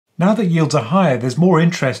Now that yields are higher, there's more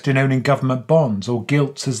interest in owning government bonds, or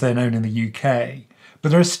gilts as they're known in the UK.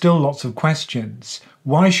 But there are still lots of questions.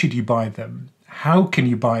 Why should you buy them? How can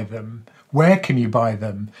you buy them? Where can you buy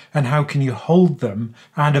them? And how can you hold them?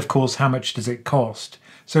 And of course, how much does it cost?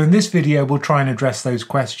 So in this video, we'll try and address those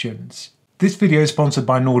questions. This video is sponsored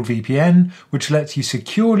by NordVPN, which lets you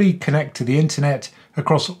securely connect to the internet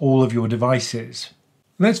across all of your devices.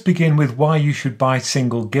 Let's begin with why you should buy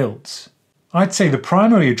single gilts. I'd say the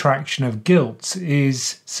primary attraction of gilts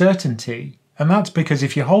is certainty. And that's because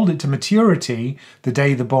if you hold it to maturity, the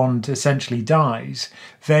day the bond essentially dies,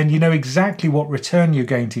 then you know exactly what return you're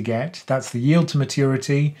going to get. That's the yield to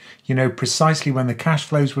maturity. You know precisely when the cash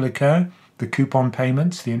flows will occur, the coupon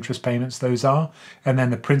payments, the interest payments those are, and then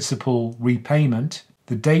the principal repayment.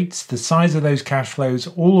 The dates, the size of those cash flows,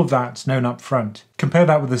 all of that's known up front. Compare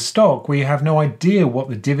that with a stock where you have no idea what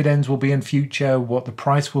the dividends will be in future, what the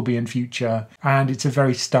price will be in future, and it's a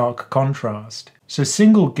very stark contrast. So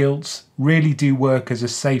single gilts really do work as a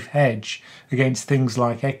safe hedge against things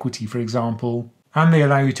like equity, for example, and they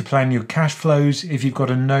allow you to plan your cash flows if you've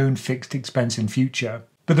got a known fixed expense in future.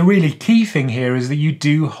 But the really key thing here is that you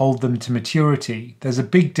do hold them to maturity. There's a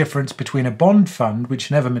big difference between a bond fund,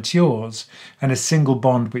 which never matures, and a single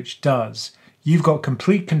bond which does. You've got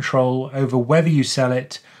complete control over whether you sell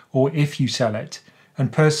it or if you sell it.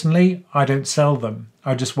 And personally, I don't sell them.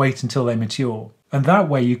 I just wait until they mature. And that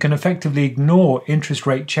way you can effectively ignore interest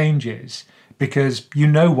rate changes because you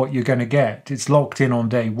know what you're going to get. It's locked in on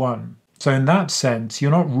day one. So in that sense,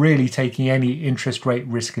 you're not really taking any interest rate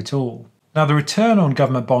risk at all. Now, the return on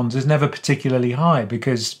government bonds is never particularly high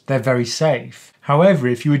because they're very safe. However,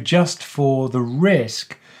 if you adjust for the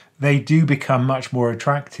risk, they do become much more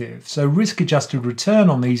attractive. So risk-adjusted return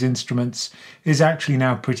on these instruments is actually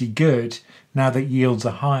now pretty good now that yields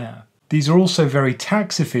are higher. These are also very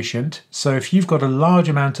tax efficient. So if you've got a large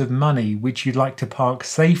amount of money which you'd like to park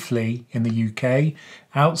safely in the UK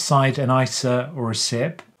outside an ISA or a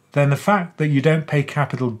SIPP, then the fact that you don't pay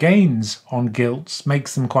capital gains on gilts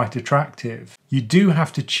makes them quite attractive. You do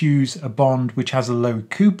have to choose a bond which has a low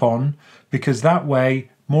coupon because that way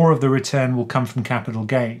more of the return will come from capital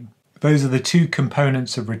gain. Those are the two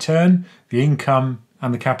components of return, the income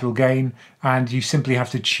and the capital gain, and you simply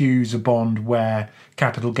have to choose a bond where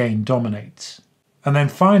capital gain dominates. And then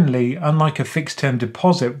finally, unlike a fixed term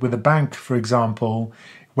deposit with a bank, for example,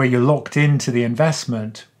 where you're locked into the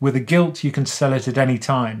investment, with a gilt you can sell it at any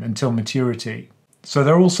time until maturity. So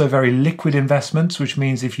they're also very liquid investments, which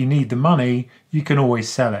means if you need the money, you can always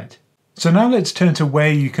sell it. So now let's turn to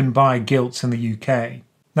where you can buy gilts in the UK.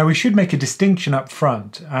 Now we should make a distinction up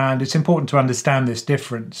front, and it's important to understand this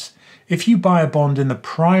difference. If you buy a bond in the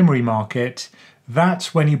primary market,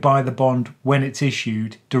 that's when you buy the bond when it's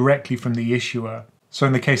issued directly from the issuer. So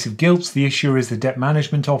in the case of gilts, the issuer is the Debt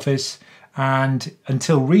Management Office, and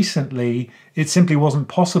until recently, it simply wasn't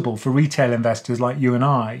possible for retail investors like you and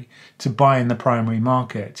I to buy in the primary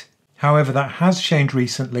market. However, that has changed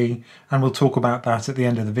recently, and we'll talk about that at the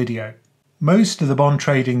end of the video. Most of the bond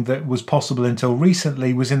trading that was possible until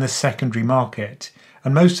recently was in the secondary market,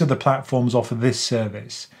 and most of the platforms offer this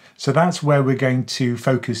service. So that's where we're going to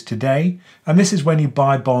focus today, and this is when you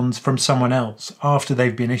buy bonds from someone else after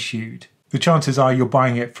they've been issued. The chances are you're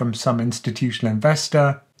buying it from some institutional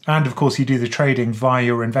investor, and of course you do the trading via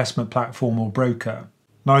your investment platform or broker.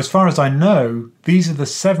 Now, as far as I know, these are the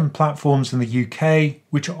 7 platforms in the UK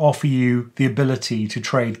which offer you the ability to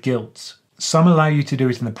trade gilts. Some allow you to do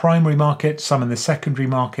it in the primary market, some in the secondary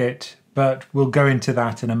market, but we'll go into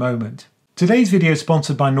that in a moment. Today's video is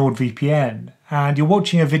sponsored by NordVPN, and you're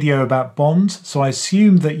watching a video about bonds, so I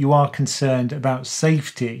assume that you are concerned about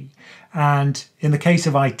safety. And in the case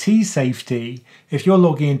of IT safety, if you're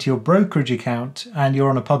logging into your brokerage account and you're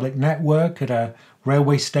on a public network at a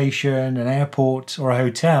railway station, an airport, or a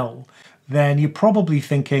hotel, then you're probably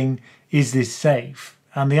thinking, is this safe?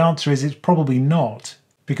 And the answer is it's probably not,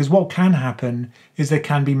 because what can happen is there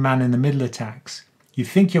can be man-in-the-middle attacks. You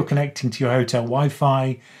think you're connecting to your hotel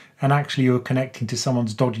Wi-Fi, and actually you're connecting to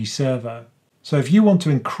someone's dodgy server. So if you want to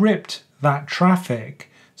encrypt that traffic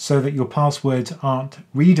so that your passwords aren't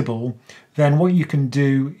readable, then what you can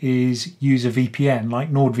do is use a VPN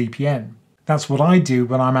like NordVPN. That's what I do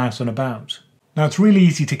when I'm out and about. Now it's really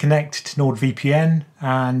easy to connect to NordVPN,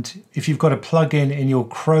 and if you've got a plugin in your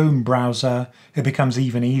Chrome browser, it becomes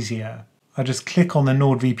even easier. I just click on the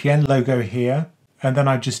NordVPN logo here, and then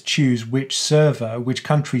I just choose which server, which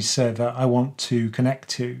country's server I want to connect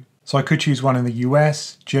to. So I could choose one in the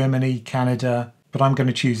US, Germany, Canada, but I'm going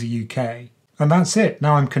to choose the UK. And that's it.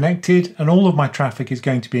 Now I'm connected and all of my traffic is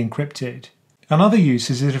going to be encrypted. Another use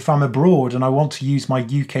is that if I'm abroad and I want to use my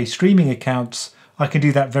UK streaming accounts, I can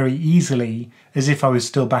do that very easily as if I was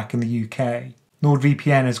still back in the UK.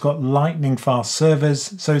 NordVPN has got lightning fast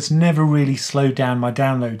servers, so it's never really slowed down my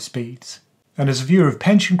download speeds. And as a viewer of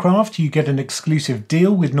PensionCraft, you get an exclusive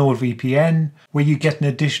deal with NordVPN where you get an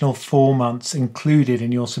additional 4 months included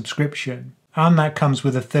in your subscription. And that comes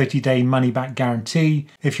with a 30-day money-back guarantee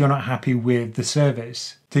if you're not happy with the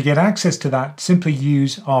service. To get access to that, simply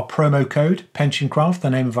use our promo code, PensionCraft,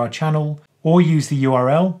 the name of our channel, or use the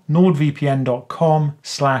URL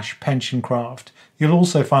nordvpn.com/pensioncraft. You'll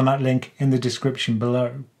also find that link in the description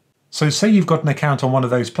below. So say you've got an account on one of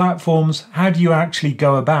those platforms, how do you actually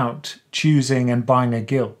go about choosing and buying a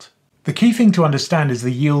gilt? The key thing to understand is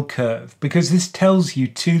the yield curve, because this tells you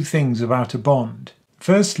two things about a bond.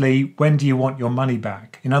 Firstly, when do you want your money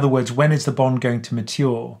back? In other words, when is the bond going to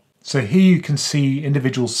mature? So here you can see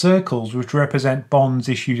individual circles which represent bonds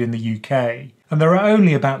issued in the UK. And there are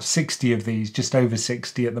only about 60 of these, just over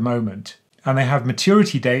 60 at the moment. And they have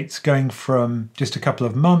maturity dates going from just a couple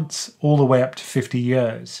of months all the way up to 50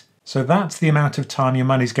 years. So that's the amount of time your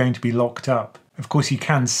money's going to be locked up. Of course, you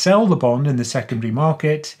can sell the bond in the secondary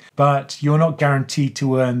market, but you're not guaranteed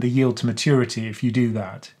to earn the yield to maturity if you do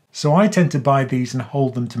that. So I tend to buy these and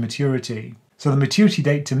hold them to maturity. So the maturity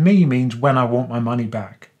date to me means when I want my money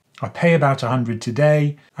back. I pay about 100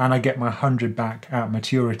 today and I get my 100 back at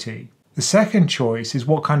maturity. The second choice is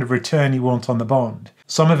what kind of return you want on the bond.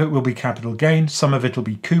 Some of it will be capital gain, some of it will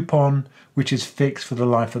be coupon, which is fixed for the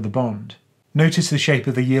life of the bond. Notice the shape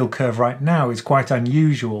of the yield curve right now is quite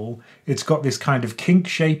unusual. It's got this kind of kink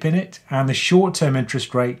shape in it, and the short-term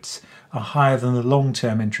interest rates are higher than the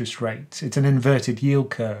long-term interest rates. It's an inverted yield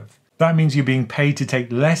curve. That means you're being paid to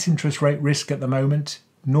take less interest rate risk at the moment.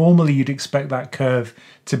 Normally you'd expect that curve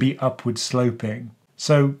to be upward sloping.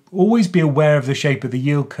 So always be aware of the shape of the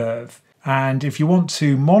yield curve, and if you want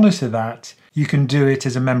to monitor that, you can do it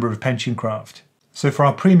as a member of PensionCraft. So for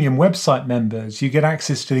our premium website members, you get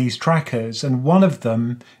access to these trackers, and one of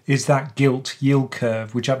them is that gilt yield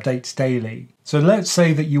curve, which updates daily. So let's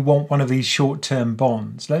say that you want one of these short-term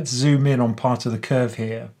bonds. Let's zoom in on part of the curve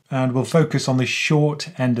here, and we'll focus on the short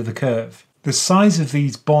end of the curve. The size of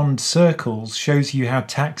these bond circles shows you how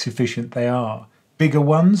tax efficient they are. Bigger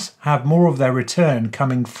ones have more of their return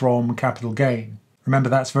coming from capital gain. Remember,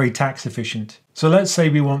 that's very tax efficient. So let's say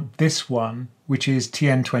we want this one, which is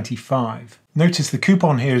TN25. Notice the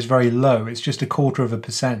coupon here is very low, it's just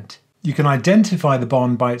 0.25%. You can identify the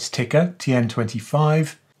bond by its ticker,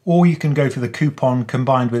 TN25, or you can go for the coupon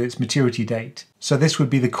combined with its maturity date. So this would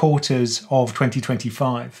be the quarters of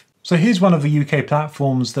 2025. So here's one of the UK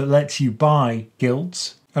platforms that lets you buy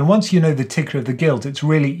gilts. And once you know the ticker of the gilt, it's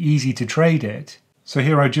really easy to trade it. So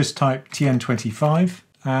here I just type TN25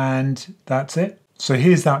 and that's it. So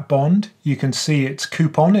here's that bond. You can see its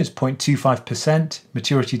coupon is 0.25%,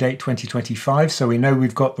 maturity date 2025, so we know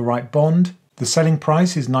we've got the right bond. The selling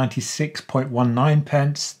price is 96.19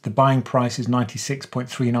 pence, the buying price is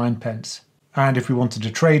 96.39 pence. And if we wanted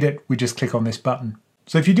to trade it, we just click on this button.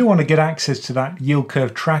 So if you do want to get access to that yield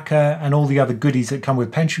curve tracker and all the other goodies that come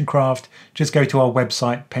with PensionCraft, just go to our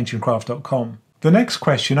website, pensioncraft.com. The next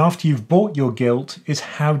question after you've bought your gilt is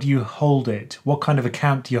how do you hold it? What kind of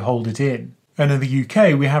account do you hold it in? And in the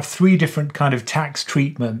UK, we have 3 different kind of tax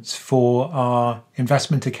treatments for our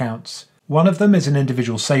investment accounts. One of them is an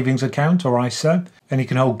individual savings account or ISA, and you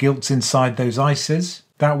can hold gilts inside those ISAs.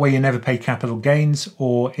 That way you never pay capital gains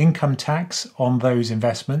or income tax on those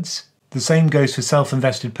investments. The same goes for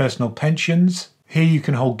self-invested personal pensions. Here you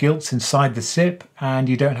can hold gilts inside the SIP and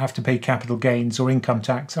you don't have to pay capital gains or income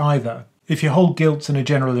tax either. If you hold gilts in a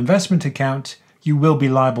general investment account, you will be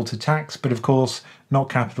liable to tax, but of course not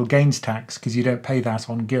capital gains tax because you don't pay that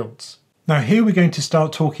on gilts. Now here we're going to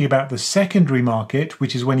start talking about the secondary market,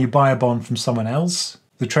 which is when you buy a bond from someone else.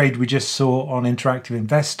 The trade we just saw on Interactive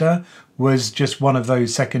Investor was just one of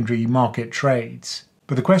those secondary market trades.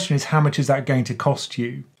 But the question is, how much is that going to cost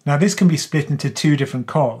you? Now this can be split into 2 different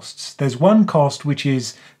costs. There's one cost which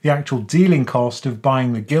is the actual dealing cost of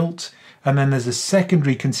buying the gilt, and then there's a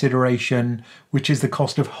secondary consideration which is the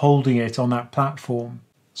cost of holding it on that platform.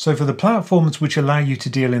 So for the platforms which allow you to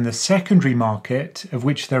deal in the secondary market, of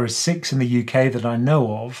which there are 6 in the UK that I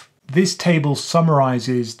know of, this table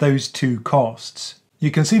summarizes those 2 costs.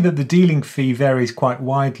 You can see that the dealing fee varies quite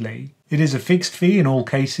widely. It is a fixed fee in all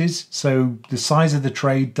cases, so the size of the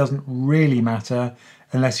trade doesn't really matter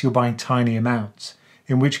unless you're buying tiny amounts,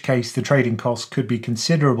 in which case the trading cost could be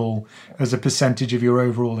considerable as a percentage of your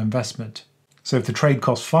overall investment. So if the trade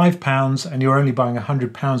costs £5 and you're only buying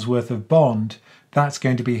 £100 worth of bond, that's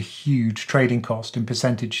going to be a huge trading cost in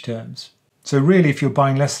percentage terms. So really, if you're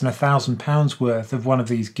buying less than £1,000 worth of one of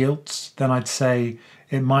these gilts, then I'd say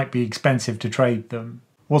it might be expensive to trade them.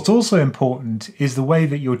 What's also important is the way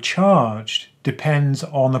that you're charged depends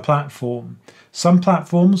on the platform. Some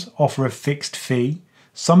platforms offer a fixed fee.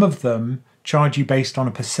 Some of them charge you based on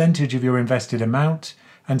a percentage of your invested amount,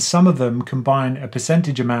 and some of them combine a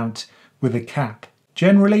percentage amount with a cap.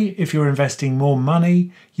 Generally, if you're investing more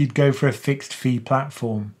money, you'd go for a fixed fee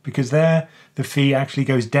platform because there the fee actually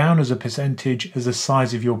goes down as a percentage as the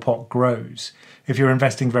size of your pot grows. If you're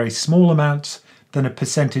investing very small amounts, then a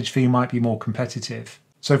percentage fee might be more competitive.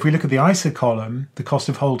 So if we look at the ISA column, the cost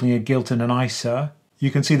of holding a gilt in an ISA,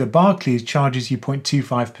 you can see that Barclays charges you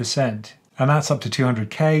 0.25%, and that's up to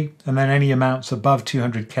 200k, and then any amounts above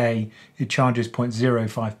 200k, it charges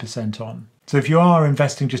 0.05% on. So if you are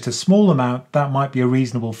investing just a small amount, that might be a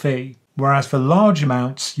reasonable fee. Whereas for large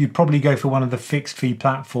amounts, you'd probably go for one of the fixed fee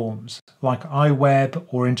platforms, like iWeb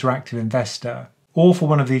or Interactive Investor, or for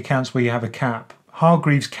one of the accounts where you have a cap.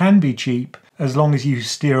 Hargreaves can be cheap as long as you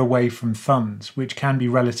steer away from funds, which can be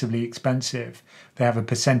relatively expensive. They have a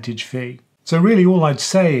percentage fee. So really all I'd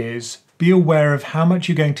say is be aware of how much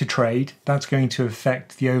you're going to trade. That's going to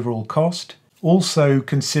affect the overall cost. Also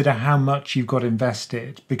consider how much you've got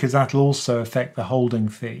invested, because that'll also affect the holding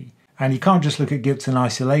fee. And you can't just look at gilts in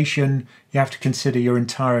isolation. You have to consider your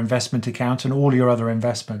entire investment account and all your other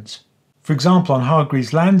investments. For example, on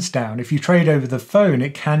Hargreaves Lansdowne, if you trade over the phone,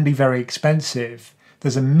 it can be very expensive.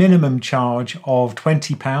 There's a minimum charge of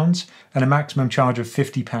 £20 and a maximum charge of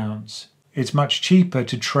 £50. It's much cheaper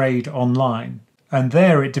to trade online. And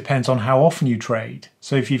there it depends on how often you trade.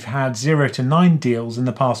 So if you've had 0 to 9 deals in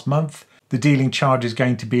the past month, the dealing charge is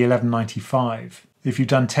going to be £11.95. If you've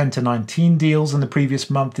done 10 to 19 deals in the previous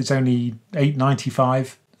month, it's only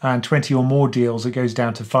 £8.95. And 20 or more deals, it goes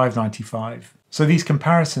down to £5.95. So these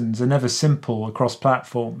comparisons are never simple across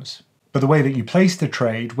platforms. But the way that you place the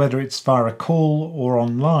trade, whether it's via a call or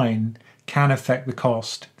online, can affect the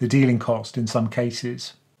cost, the dealing cost in some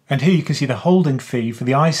cases. And here you can see the holding fee for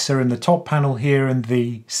the ISA in the top panel here and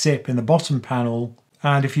the SIP in the bottom panel.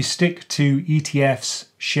 And if you stick to ETFs,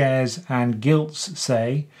 shares and gilts,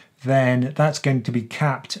 say, then that's going to be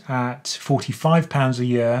capped at £45 a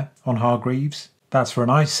year on Hargreaves. That's for an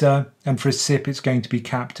ISA. And for a SIP, it's going to be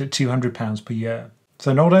capped at £200 per year.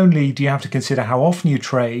 So not only do you have to consider how often you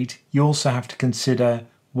trade, you also have to consider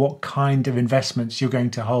what kind of investments you're going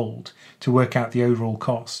to hold to work out the overall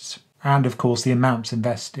costs. And of course the amounts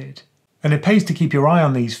invested. And it pays to keep your eye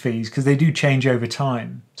on these fees because they do change over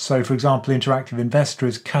time. So for example, Interactive Investor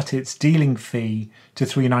has cut its dealing fee to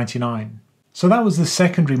 $3.99. So that was the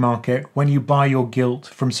secondary market when you buy your gilt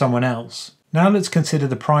from someone else. Now let's consider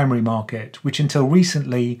the primary market, which until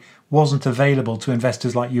recently wasn't available to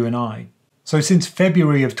investors like you and I. So since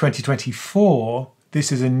February of 2024,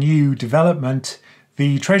 this is a new development.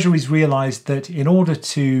 The Treasury's realised that in order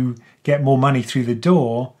to get more money through the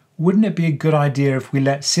door, wouldn't it be a good idea if we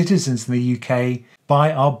let citizens in the UK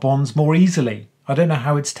buy our bonds more easily? I don't know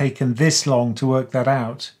how it's taken this long to work that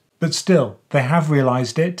out. But still, they have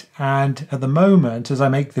realised it, and at the moment, as I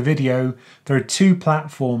make the video, there are 2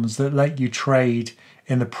 platforms that let you trade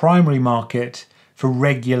in the primary market for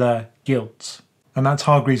regular gilts. And that's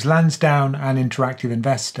Hargreaves Lansdowne and Interactive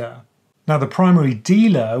Investor. Now the primary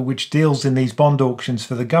dealer, which deals in these bond auctions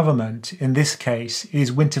for the government, in this case,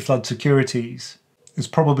 is Winterflood Securities. It's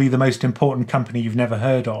probably the most important company you've never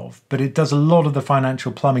heard of, but it does a lot of the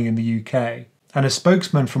financial plumbing in the UK. And a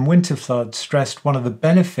spokesman from Winterflood stressed one of the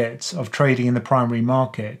benefits of trading in the primary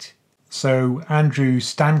market. So Andrew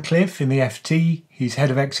Stancliffe in the FT, he's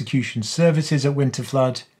head of execution services at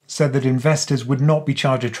Winterflood, said that investors would not be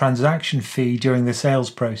charged a transaction fee during the sales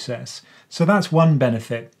process. So that's one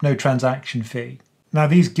benefit, no transaction fee. Now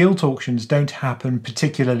these gilt auctions don't happen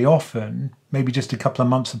particularly often, maybe just a couple of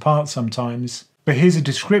months apart sometimes. But here's a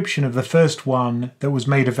description of the first one that was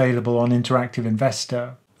made available on Interactive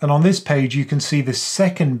Investor. And on this page you can see the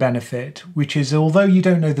second benefit, which is although you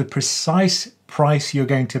don't know the precise price you're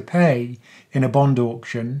going to pay in a bond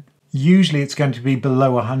auction, usually it's going to be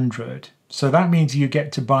below 100. So that means you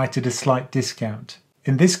get to buy it at a slight discount.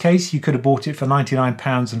 In this case, you could have bought it for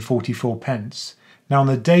 £99.44. Now on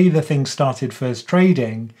the day the thing started first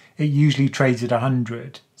trading, it usually trades at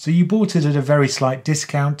 100. So you bought it at a very slight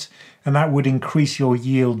discount, and that would increase your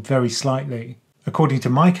yield very slightly. According to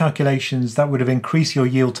my calculations, that would have increased your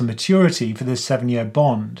yield to maturity for this 7-year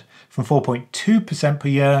bond from 4.2% per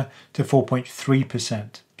year to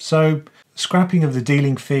 4.3%. So scrapping of the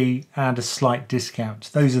dealing fee and a slight discount.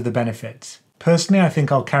 Those are the benefits. Personally, I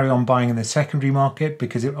think I'll carry on buying in the secondary market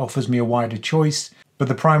because it offers me a wider choice, but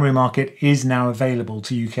the primary market is now available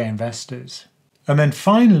to UK investors. And then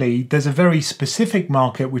finally, there's a very specific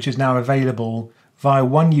market which is now available via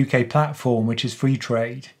one UK platform, which is Free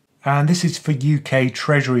Trade. And this is for UK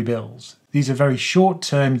Treasury bills. These are very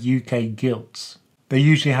short-term UK gilts. They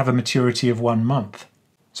usually have a maturity of 1 month.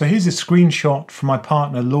 So here's a screenshot from my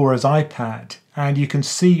partner Laura's iPad, and you can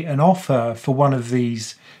see an offer for one of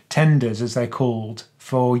these tenders, as they're called,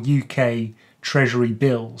 for UK Treasury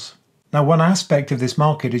bills. Now, one aspect of this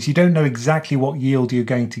market is you don't know exactly what yield you're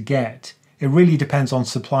going to get. It really depends on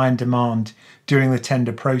supply and demand during the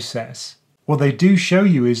tender process. What they do show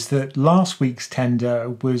you is that last week's tender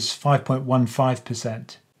was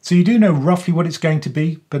 5.15%. So you do know roughly what it's going to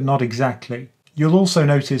be, but not exactly. You'll also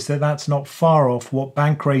notice that that's not far off what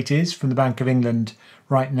bank rate is from the Bank of England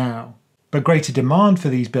right now. But greater demand for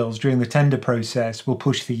these bills during the tender process will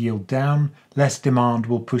push the yield down, less demand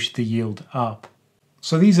will push the yield up.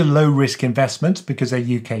 So these are low risk investments because they're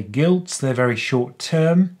UK gilts, they're very short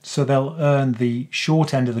term, so they'll earn the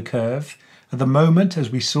short end of the curve. At the moment, as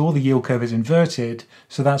we saw, the yield curve is inverted,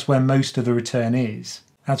 so that's where most of the return is.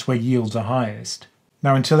 That's where yields are highest.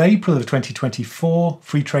 Now, until April of 2024,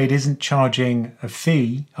 Free Trade isn't charging a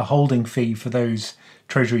fee, a holding fee for those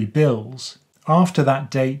Treasury bills. After that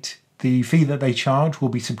date, the fee that they charge will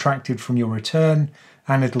be subtracted from your return,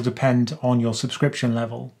 and it'll depend on your subscription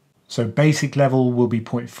level. So basic level will be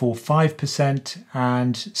 0.45%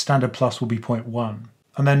 and Standard Plus will be 0.1%.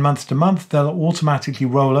 And then month to month, they'll automatically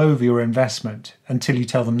roll over your investment until you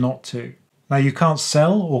tell them not to. Now, you can't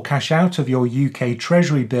sell or cash out of your UK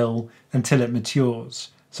Treasury bill until it matures.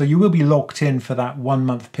 So you will be locked in for that 1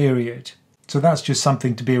 month period. So that's just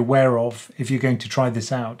something to be aware of if you're going to try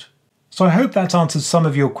this out. So I hope that answers some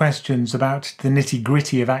of your questions about the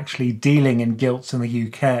nitty-gritty of actually dealing in gilts in the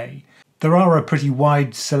UK. There are a pretty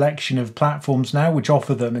wide selection of platforms now which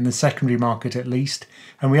offer them in the secondary market at least,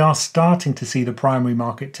 and we are starting to see the primary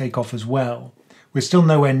market take off as well. We're still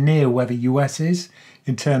nowhere near where the US is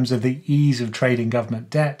in terms of the ease of trading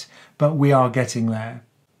government debt, but we are getting there.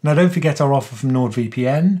 Now, don't forget our offer from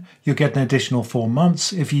NordVPN. You'll get an additional 4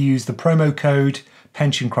 months if you use the promo code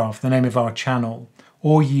PensionCraft, the name of our channel,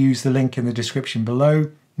 or use the link in the description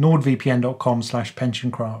below,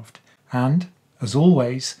 nordvpn.com/pensioncraft. And, as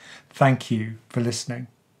always, thank you for listening.